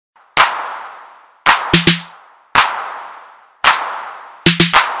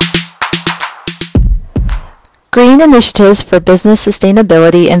Green Initiatives for Business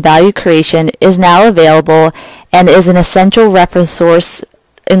Sustainability and Value Creation is now available and is an essential reference source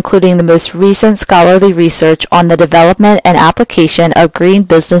including the most recent scholarly research on the development and application of green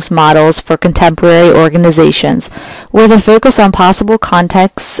business models for contemporary organizations, with a focus on possible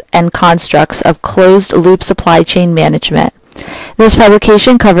contexts and constructs of closed-loop supply chain management. This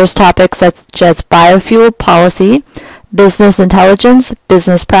publication covers topics such as biofuel policy, business intelligence,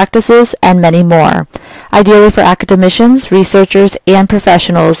 business practices, and many more, ideally for academicians, researchers, and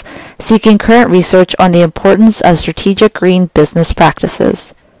professionals seeking current research on the importance of strategic green business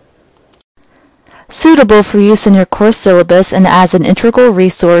practices. Suitable for use in your course syllabus and as an integral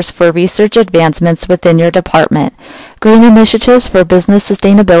resource for research advancements within your department. Green Initiatives for Business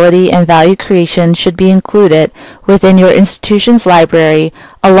Sustainability and Value Creation should be included within your institution's library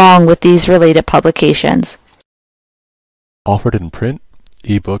along with these related publications. Offered in print,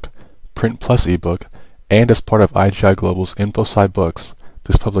 ebook, print plus ebook, and as part of IGI Global's InfoSci Books,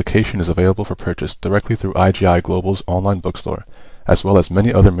 this publication is available for purchase directly through IGI Global's online bookstore, as well as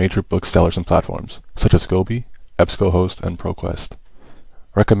many other major booksellers and platforms, such as Gobi, EBSCOhost, and ProQuest.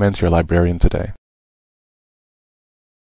 Recommends your librarian today.